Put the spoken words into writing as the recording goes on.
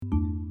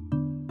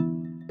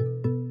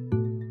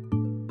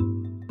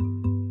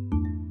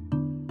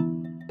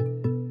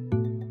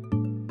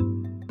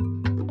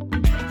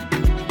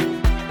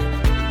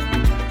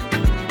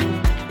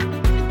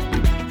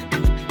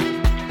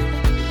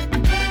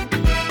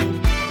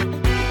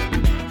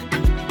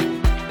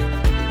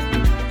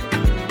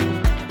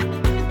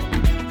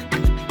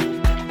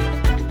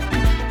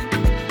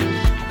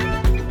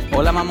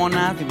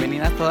mamonas,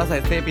 bienvenidas todas a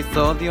este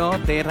episodio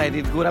de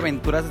Reddit Good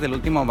Aventuras desde el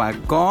último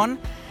vagón.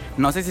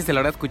 No sé si se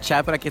logra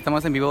escuchar, pero aquí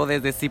estamos en vivo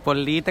desde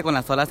Zipolite con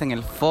las olas en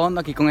el fondo,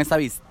 aquí con esta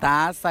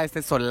vistaza,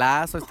 este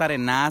solazo, esta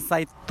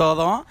arenaza y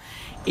todo.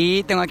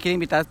 Y tengo aquí de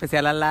invitada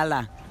especial a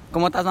Lala.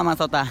 ¿Cómo estás,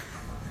 mamazota?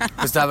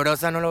 Pues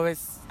sabrosa, ¿no lo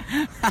ves?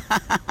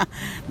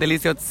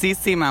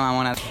 Deliciosísima,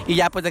 mamona. Y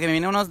ya, pues de que me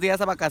vine unos días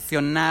a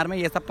vacacionarme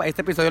y este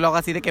episodio lo hago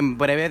así de que en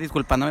breve,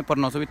 disculpándome por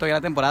no subir todavía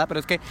la temporada, pero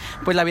es que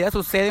pues la vida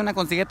sucede, una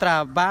consigue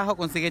trabajo,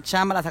 consigue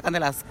chamba, la sacan de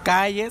las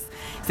calles,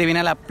 se viene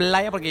a la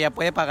playa porque ya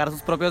puede pagar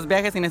sus propios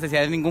viajes sin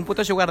necesidad de ningún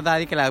puto sugar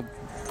daddy que la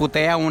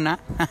putea una.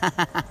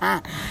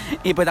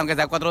 Y pues aunque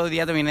sea 4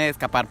 días me vine de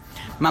escapar.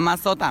 Mamá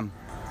Sota,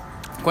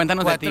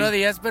 cuéntanos de ti. 4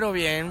 días, pero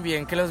bien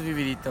que los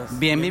vividitos.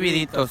 Bien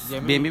vividitos.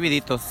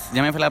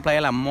 Ya me fui a la playa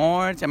del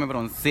amor, ya me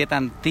bronceé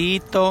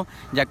tantito,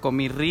 ya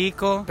comí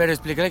rico. Pero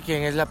explícale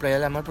quién es la playa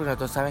del amor, porque no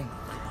todos saben.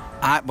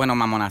 Ah, bueno,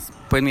 mamonas.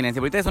 Pues miren,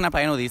 Zipolite es una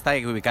playa nudista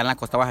ubicada en la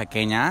costa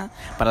oaxaqueña,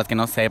 para los que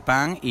no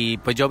sepan. Y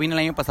pues yo vine el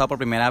año pasado por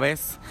primera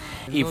vez.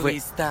 Y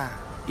nudista.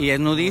 Y es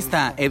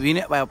nudista.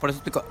 Por eso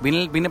explico.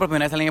 Vine por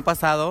primera vez el año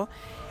pasado.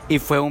 Y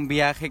fue un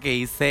viaje que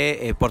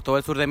hice por todo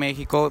el sur de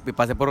México.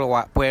 Pasé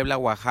por Puebla,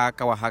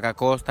 Oaxaca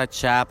Costa,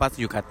 Chiapas,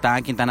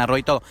 Yucatán, Quintana Roo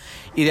y todo.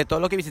 Y de todo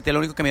lo que visité, lo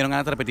único que me dieron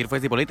ganas de repetir fue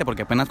Zipolite,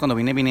 porque apenas cuando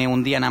vine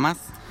un día nada más.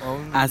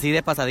 Así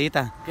de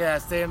pasadita.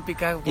 Quedaste bien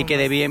picada. Y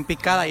quedé bien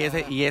picada.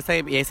 Y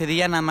ese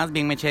día nada más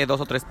bien me eché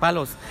 2 o 3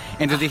 palos.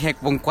 Entonces dije,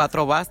 con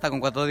 4 basta, con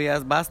 4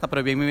 días basta.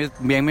 Pero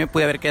bien me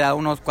pude haber quedado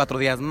unos 4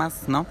 días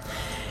más, ¿no?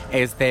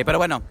 Pero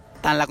bueno.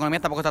 La economía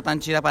tampoco está tan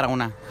chida para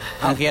una.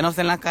 Aunque ya no esté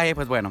en la calle,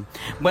 pues bueno.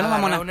 Bueno,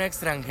 mamona. Un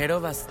extranjero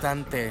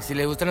bastante. Si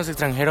le gustan los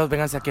extranjeros,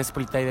 vénganse aquí a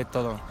Zipolite y de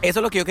todo. Eso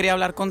es lo que yo quería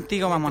hablar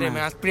contigo, mamona.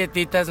 Entre más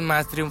prietitas,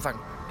 más triunfan.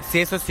 Sí,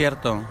 eso es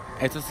cierto,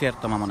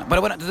 mamona.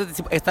 Pero bueno,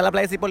 entonces está la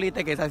playa de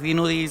Zipolite, que es así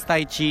nudista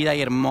y chida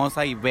y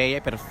hermosa y bella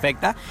y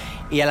perfecta.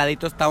 Y al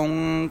ladito está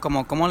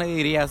 ¿cómo le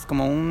dirías?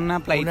 Como una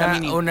playita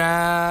mini.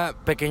 Una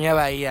pequeña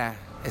bahía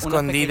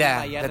escondida.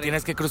 Bahía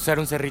tienes que cruzar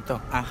un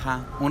cerrito.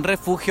 Ajá, un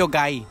refugio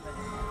gay.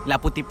 La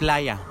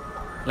putiplaya.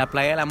 La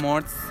playa del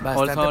amor,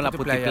 la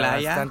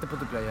putiplaya. Bastante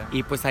putiplaya.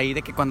 Y pues ahí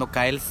de que cuando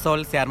cae el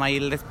sol se arma ahí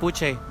el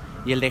despuche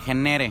y el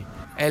degenere.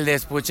 El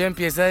despuche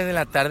empieza desde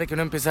la tarde, que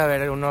uno empieza a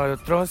ver uno al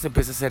otro, se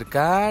empieza a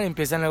acercar,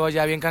 empiezan luego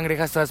ya bien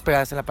cangrejas todas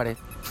pegadas en la pared.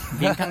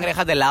 Bien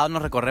cangrejas de lado,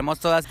 nos recorremos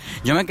todas.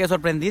 Yo me quedé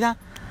sorprendida.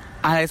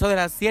 A eso de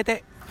las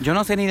 7, yo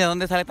no sé ni de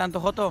dónde sale tanto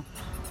joto.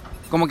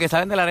 Como que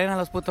salen de la arena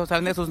los putos,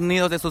 salen de sus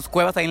nidos, de sus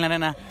cuevas ahí en la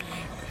arena.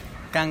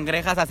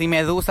 Cangrejas así,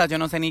 medusas, yo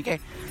no sé ni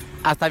qué.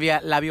 Hasta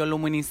la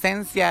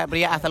bioluminiscencia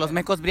brilla, hasta los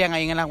mecos brillan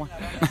ahí en el agua.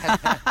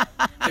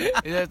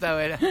 Eso está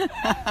buena.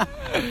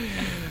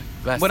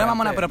 Bueno,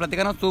 mamona, pero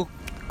platícanos tú,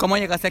 ¿cómo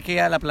llegaste aquí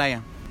a la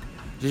playa?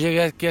 Yo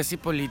llegué aquí a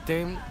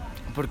Zipolite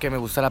porque me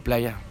gusta la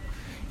playa.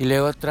 Y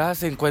luego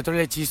atrás encuentro el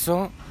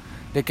hechizo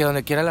de que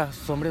donde quiera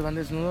los hombres van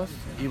desnudos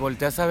y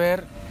volteas a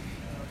ver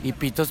y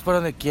pitos por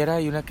donde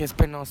quiera y una que es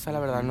penosa, la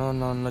verdad,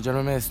 no, yo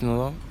no me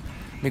desnudo.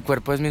 Mi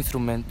cuerpo es mi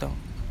instrumento.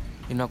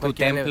 Y no tu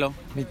templo.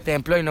 Mi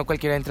templo y no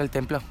cualquiera entra al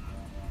templo.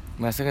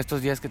 Me hacen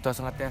estos días que todas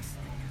son ateas.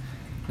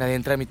 Nadie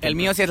entra a mi templo. El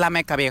mío sí es la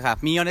Meca, vieja.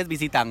 Millones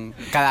visitan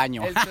cada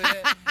año.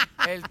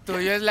 El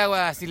tuyo es la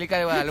Basílica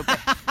de Guadalupe.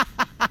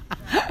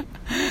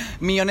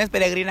 Millones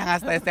peregrinan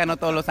hasta este año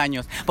todos los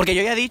años. Porque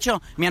yo ya he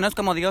dicho, mi ano es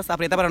como Dios,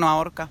 aprieta pero no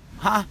ahorca.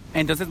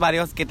 Entonces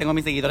varios que tengo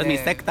mis seguidores, mi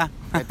secta.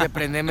 Te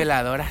prenden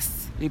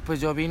veladoras. Y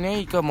pues yo vine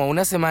y como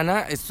una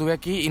semana estuve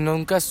aquí y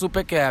nunca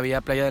supe que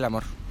había Playa del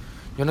Amor.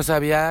 Yo no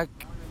sabía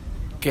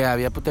que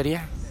había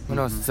putería.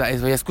 Bueno,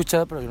 había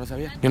escuchado, pero yo no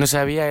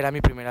sabía. Era mi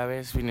primera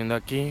vez viniendo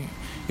aquí.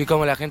 Y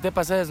como la gente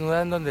pasa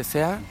desnuda en donde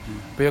sea,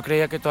 pues yo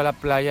creía que toda la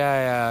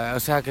playa,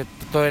 que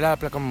todo era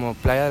como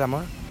Playa del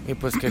Amor. Y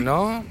pues que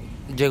no,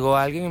 llegó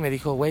alguien y me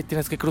dijo, güey,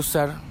 tienes que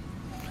cruzar.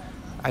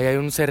 Ahí hay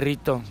un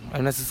cerrito,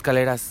 hay unas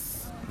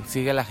escaleras,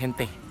 sigue a la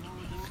gente.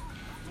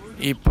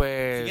 Y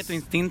pues... Sigue tu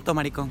instinto,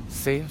 maricón.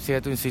 Sí, sigue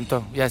tu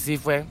instinto. Y así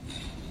fue.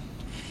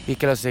 Y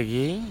que lo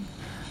seguí,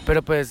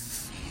 pero pues...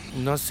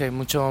 No sé,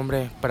 mucho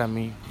hombre para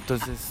mí.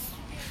 Entonces,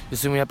 yo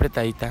soy muy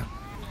apretadita.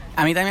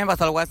 A mí también me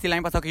pasó algo así el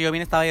año pasado que yo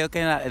vine, estaba yo que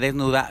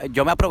desnuda.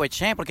 Yo me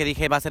aproveché porque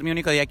dije, va a ser mi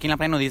único día aquí en la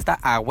playa nudista,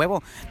 a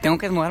huevo. Tengo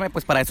que desnudarme,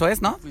 pues para eso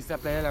es, ¿no? ¿Fuiste a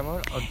Playa del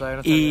Amor o todavía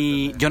no sabías?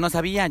 Y yo no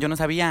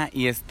sabía,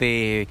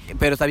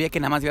 pero sabía que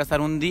nada más iba a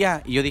estar un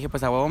día. Y yo dije,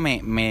 pues a huevo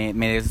me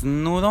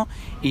desnudo.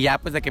 Y ya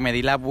pues de que me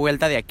di la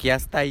vuelta de aquí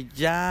hasta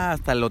allá,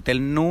 hasta el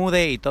hotel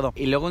nude y todo.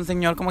 Y luego un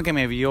señor como que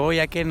me vio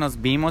ya que nos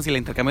vimos y el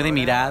intercambio de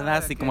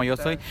miradas. Y como yo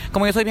soy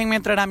bien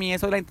mientras era a mí,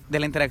 eso de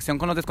la interacción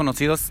con los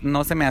desconocidos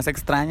no se me hace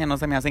extraña, no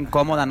se me hace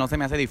incómoda, no se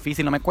me hace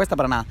difícil, no me cuesta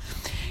para nada.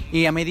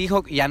 Y ya me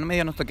dijo, ya no me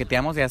dio, nos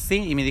toqueteamos y así,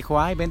 y me dijo,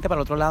 ay, vente para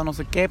el otro lado, no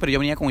sé qué, pero yo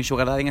venía con mi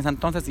sugar daddy en ese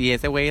entonces, y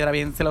ese güey era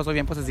bien celoso,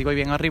 bien posesivo y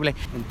bien horrible.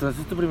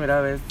 Entonces tu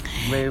primera vez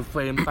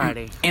fue en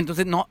pareja.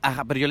 Entonces, no,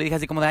 pero yo le dije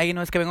así como de, ay,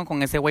 no, es que vengo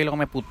con ese güey, luego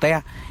me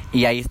putea,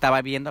 y ahí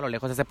estaba viendo a lo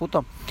lejos ese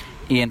puto,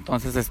 y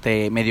entonces,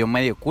 me dio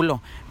medio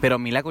culo, pero a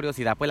mí la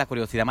curiosidad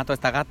mató a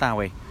esta gata,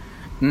 güey.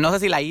 No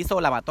sé si la hizo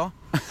o la mató.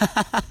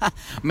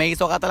 Me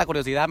hizo gata la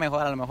curiosidad,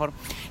 mejor a lo mejor.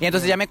 Y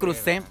entonces ya me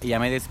crucé y ya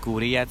me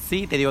descubrí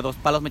así. Te digo, 2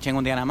 palos me eché en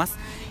un día nada más.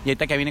 Y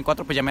ahorita que vienen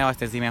 4, pues ya me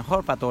abastecí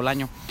mejor para todo el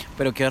año.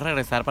 Pero quiero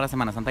regresar para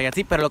Semana Santa y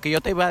así. Pero lo que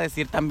yo te iba a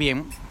decir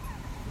también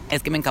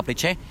es que me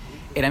encapriché.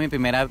 Era mi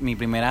primera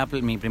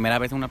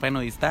vez en una playa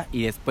nudista.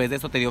 Y después de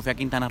eso te digo, fui a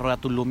Quintana Roo, a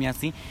Tulum y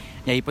así.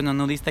 Y ahí pues no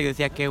nudista. Yo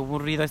decía, qué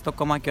aburrido esto,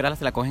 ¿cómo a qué hora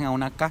se la cogen a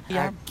una acá?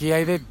 Aquí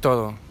hay de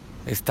todo.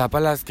 Está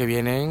para las que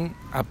vienen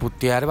a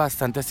putear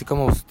bastante, así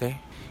como usted.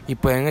 Y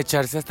pueden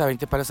echarse hasta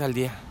 20 palos al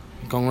día,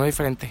 con uno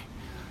diferente.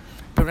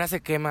 Pero una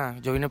se quema.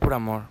 Yo vine por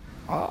amor.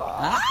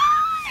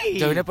 ¡Ay!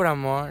 Yo vine por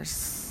amor.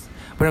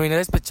 Bueno, vine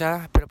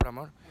despechada, pero por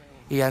amor.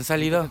 Y han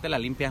salido. Te la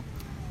limpia.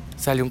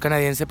 Salió un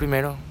canadiense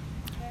primero.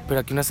 Pero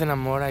aquí uno se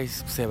enamora y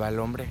se va el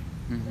hombre.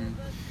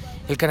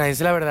 El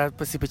canadiense, la verdad,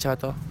 pues sí pechaba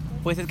todo.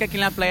 Pues es que aquí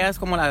en la playa es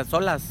como las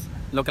olas.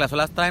 Lo que las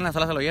olas traen, las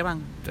olas se lo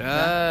llevan.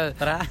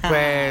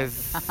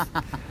 Pues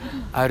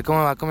a ver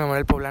cómo va con mi amor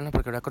el poblano,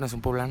 porque ahora conocí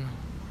un poblano.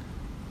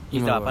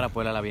 Y se va para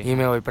Puebla la vieja. Y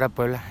me voy para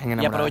Puebla, en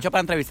enamorada. Y aprovecho para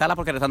entrevistarla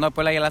porque regresando de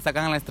Puebla ya la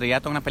sacan a la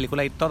estrellato, una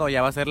película y todo.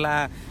 Ya va a ser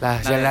la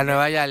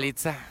nueva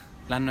Yalitza.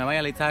 La nueva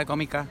Yalitza de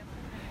cómica.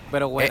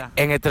 Pero güera.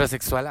 En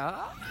heterosexual.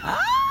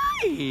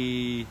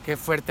 ¡Ay! Qué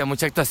fuerte,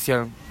 mucha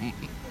actuación.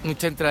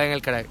 Mucha entrada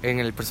en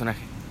el personaje.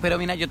 Pero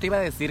mira, yo te iba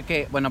a decir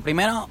que, bueno,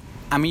 primero,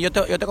 a mí yo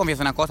te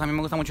confieso una cosa. A mí me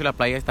gusta mucho la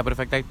playa, está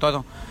perfecta y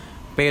todo.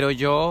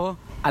 Pero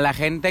a la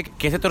gente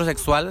que es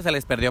heterosexual se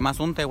les perdió más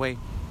unte, güey.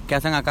 ¿Qué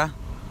hacen acá?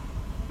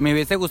 Me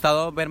hubiese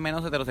gustado ver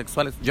menos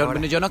heterosexuales. Yo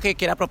no que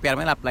quiera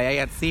apropiarme de la playa y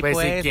así, pues.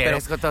 Si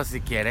quieres, Coto,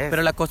 si quieres.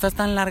 Pero la costa es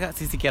tan larga,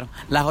 sí quiero.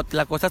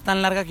 La costa es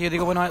tan larga que yo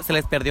digo, bueno, se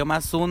les perdió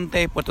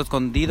Mazunte, Puerto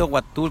Escondido,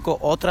 Huatulco,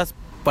 otras,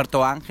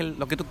 Puerto Ángel,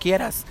 lo que tú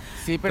quieras.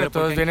 Sí, pero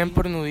todos vienen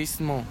por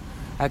nudismo.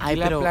 Aquí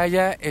la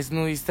playa es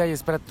nudista y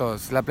es para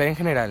todos, la playa en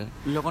general.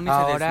 Luego ni se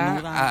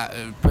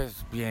desnudan.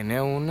 Pues viene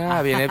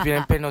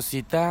viene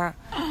penosita.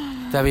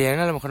 Está bien,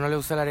 a lo mejor no le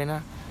gusta la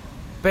arena,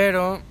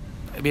 pero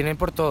vienen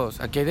por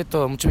todos. Aquí hay de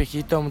todo, mucho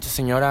viejito, mucha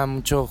señora,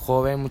 mucho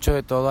joven, mucho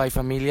de todo. Hay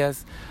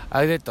familias,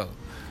 hay de todo.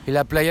 Y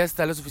la playa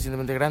está lo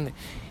suficientemente grande.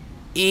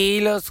 Y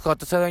los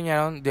jotos se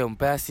adueñaron de un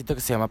pedacito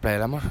que se llama Playa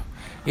del Amor.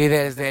 Y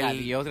desde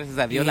gracias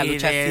a Dios, la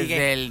lucha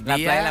sigue. La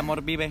Playa del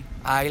Amor vive.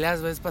 Ahí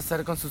las ves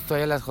pasar con sus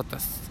toallas las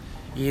jotas.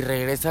 Y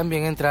regresan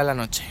bien entrada la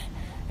noche.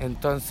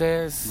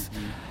 Entonces,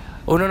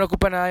 uno no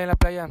ocupa nada ahí en la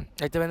playa.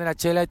 Ahí te venden la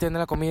chela, ahí te venden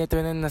la comida, ahí te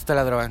venden hasta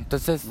la droga.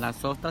 Entonces,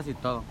 las ostras y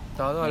todo.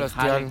 Todo, los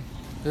tíos.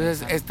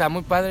 Entonces, está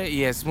muy padre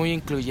y es muy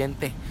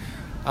incluyente.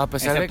 A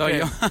pesar excepto de que,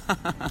 yo.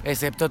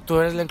 Excepto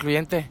tú eres la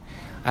incluyente.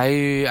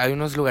 Hay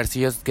unos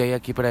lugarcillos que hay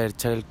aquí para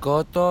echar el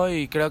coto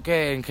y creo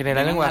que en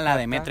general en Oaxaca. La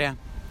Demetria.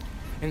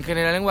 En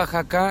general en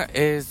Oaxaca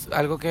es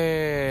algo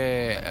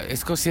que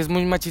sí es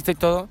muy machista y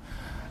todo,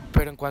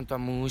 pero en cuanto a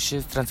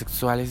mushes,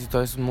 transexuales y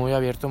todo es muy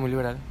abierto, muy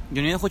liberal.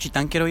 Yo no he ido a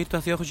Juchitán, quiero ir. ¿Tú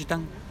has ido a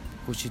Juchitán?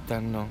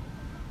 Juchitán no.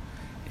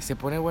 Se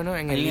pone bueno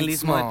en el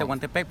istmo de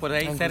Tehuantepec, por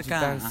ahí cerca.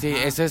 Juchitán, sí,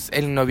 eso es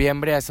en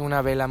noviembre, hace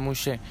una vela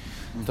mushe.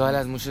 Todas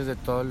las mushes de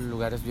todos los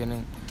lugares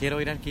vienen.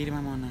 Quiero ir,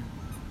 mamona.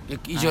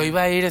 Y yo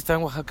iba a ir, estaba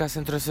en Oaxaca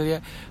centro ese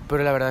día,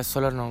 pero la verdad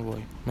solo no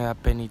voy, me da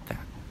penita.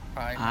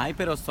 Ay,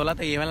 pero sola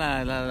te llevan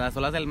las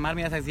olas del mar,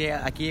 mira,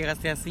 aquí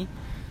llegaste así.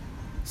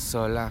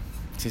 Sola,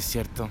 sí es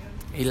cierto.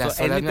 Y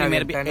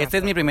este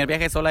es mi primer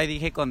viaje sola y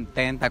dije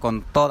contenta,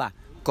 con toda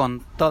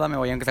me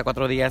voy, aunque sea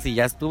 4 días y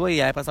ya estuvo y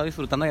ya he pasado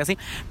disfrutando y así.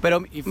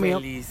 Pero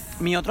feliz.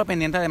 Mi otro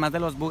pendiente, además de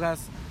los bugas,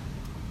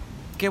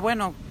 que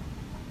bueno,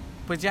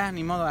 pues ya,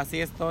 ni modo, así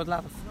es todos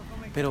lados.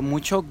 Pero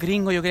mucho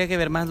gringo, yo quería que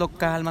ver más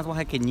local, más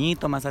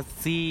oaxaqueñito, más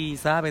así,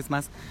 ¿sabes?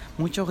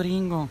 Mucho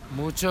gringo.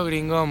 Mucho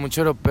gringo, mucho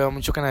europeo,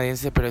 mucho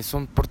canadiense, pero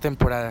son por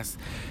temporadas.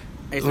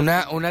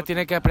 Una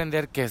tiene que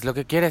aprender qué es lo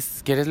que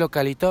quieres. ¿Quieres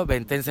localito?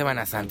 Vente en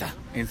Semana Santa.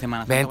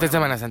 Vente en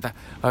Semana Santa.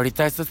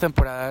 Ahorita estas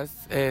temporadas,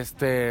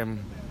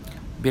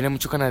 viene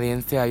mucho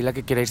canadiense, ahí la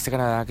que quiere irse a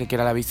Canadá, que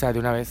quiera la visa de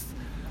una vez.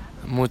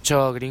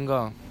 Mucho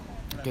gringo,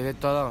 que de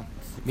todo.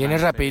 Viene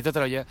rapidito, te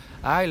lo lleva.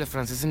 Y los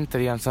franceses ni te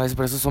digan, ¿sabes?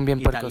 Por eso son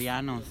bien puercos.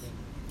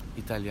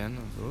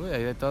 Italianos,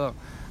 hay de todo.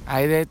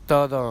 Hay de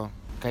todo,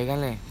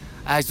 cáiganle.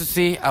 Eso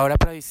sí, ahora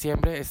para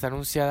diciembre está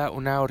anunciada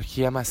una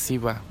orgía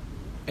masiva.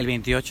 El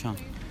 28.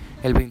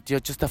 El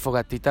 28 esta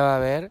fogatita va a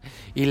haber.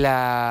 Y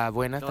la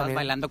buena todas también.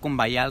 Bailando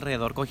cumbaya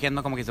alrededor,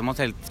 cogiendo como que somos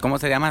 ¿cómo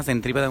se llama?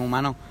 Centrípede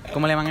humano.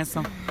 ¿Cómo le llaman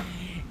eso?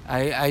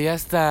 Ahí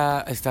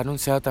está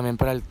anunciado también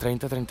para el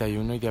 30,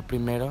 31 y día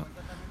 1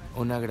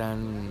 una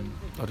gran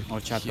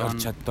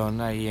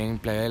horchatón ahí en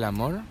Playa del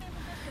Amor.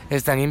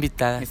 Están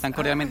invitadas. Están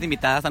cordialmente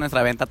invitadas a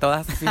nuestra venta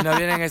todas. Si no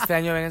vienen este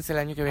año, vénganse el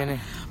año que viene.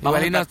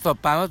 Igual y nos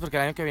topamos porque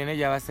el año que viene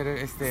ya va a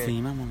ser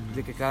Sí, mamá.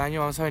 De que cada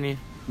año vamos a venir.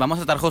 Vamos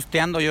a estar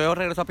hosteando. Yo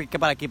regreso a Pique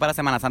para aquí para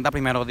Semana Santa,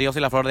 primero Dios y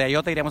la Flor de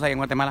Ayota. Iremos ahí en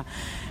Guatemala.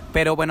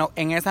 Pero bueno,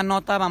 en esa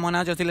nota,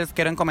 mamonas, yo sí les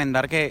quiero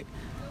encomendar que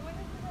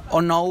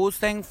O no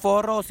usen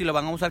forro, o si lo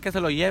van a usar que se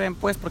lo lleven,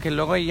 pues, porque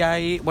luego ya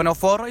hay, bueno,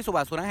 forro y su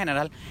basura en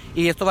general.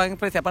 Y esto va a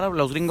especial para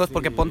los gringos,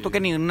 porque pon tú que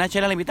ni una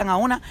chela le invitan a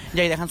una, y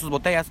ahí dejan sus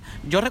botellas.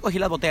 Yo recogí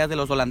las botellas de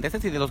los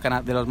holandeses y de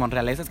los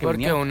monrealeses que Porque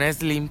vinieron. una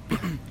es limpia.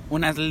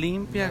 Una es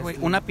limpia, güey.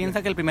 Una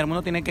piensa que el primer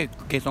mundo tiene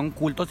que son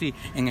cultos y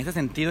en ese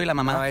sentido y la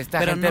mamá. No, esta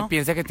pero gente no.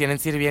 piensa que tienen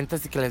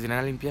sirvientas y que les vienen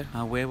a limpiar.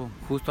 A huevo,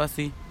 justo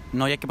así.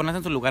 No, y hay que ponerse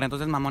en su lugar.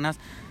 Entonces, mamonas,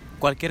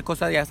 cualquier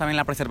cosa, ya saben,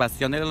 la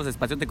preservación de los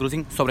espacios de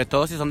cruising, sobre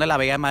todo si son de la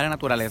bella madre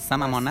naturaleza,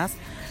 mamonas,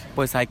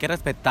 pues hay que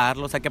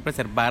respetarlos, hay que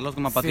preservarlos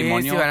como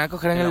patrimonio. Sí, si van a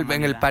coger de la en el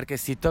humanidad.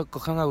 parquecito,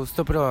 cojan a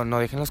gusto, pero no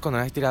dejen los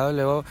condones tirados.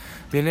 Luego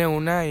viene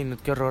una y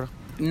qué horror.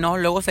 No,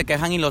 luego se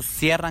quejan y los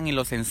cierran y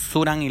los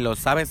censuran y los,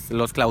 ¿sabes?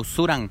 Los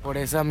clausuran. Por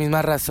esa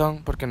misma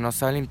razón, porque no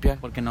saben limpiar.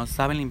 Porque no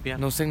saben limpiar.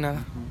 No usen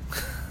nada.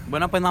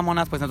 Bueno, pues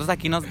mamonas, pues nosotros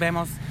aquí nos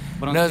vemos.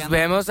 Nos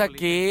vemos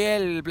aquí,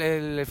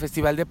 el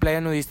Festival de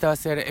Playa Nudista va a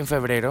ser en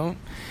febrero.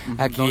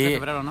 Aquí, 12 de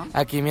febrero, ¿no?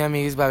 aquí mi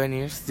amiguis va a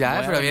venir. Ya, Voy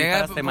a pero venir bien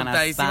para Semana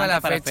apuntadísima Santa,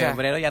 la para fecha.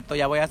 febrero,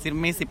 ya voy a decir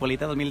Miss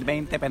Hipolita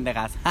 2020,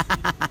 pendejas.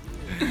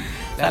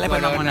 La Dale,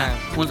 pues, corona. mamona.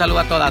 Un saludo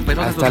a todas.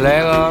 Besos en Hasta sus-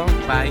 luego.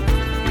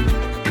 Bye.